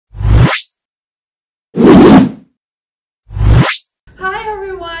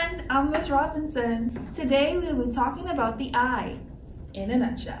I'm Miss Robinson. Today we'll be talking about the eye in a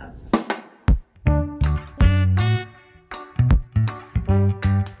nutshell.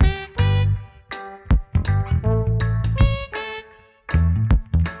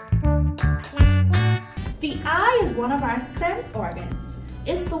 The eye is one of our sense organs.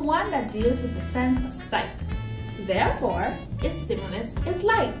 It's the one that deals with the sense of sight. Therefore, its stimulus is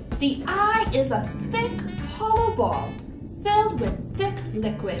light. The eye is a thick, hollow ball filled with thick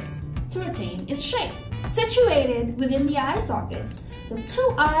liquids to retain its shape. Situated within the eye sockets, the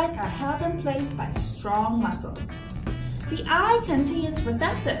two eyes are held in place by strong muscles. The eye contains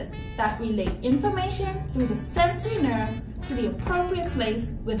receptors that relay information through the sensory nerves to the appropriate place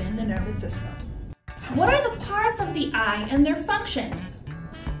within the nervous system. What are the parts of the eye and their functions?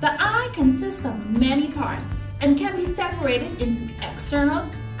 The eye consists of many parts and can be separated into external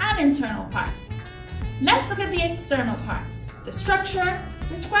and internal parts. Let's look at the external parts, the structure,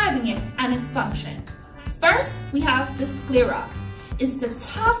 describing it, and its function. First, we have the sclera. It's the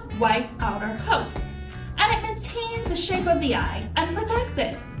tough white outer coat, and it maintains the shape of the eye and protects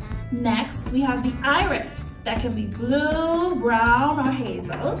it. Next, we have the iris that can be blue, brown, or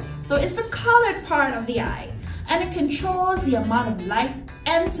hazel. So it's the colored part of the eye, and it controls the amount of light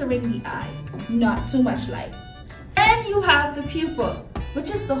entering the eye, not too much light. Then you have the pupil, which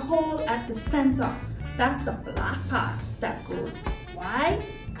is the hole at the center. That's the black part that goes wide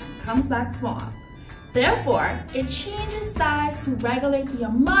and comes back small. Therefore, it changes size to regulate the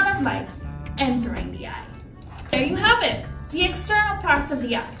amount of light entering the eye. There you have it, the external parts of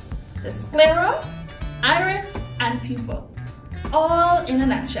the eye, the sclera, iris, and pupil, all in a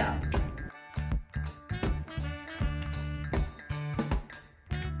nutshell.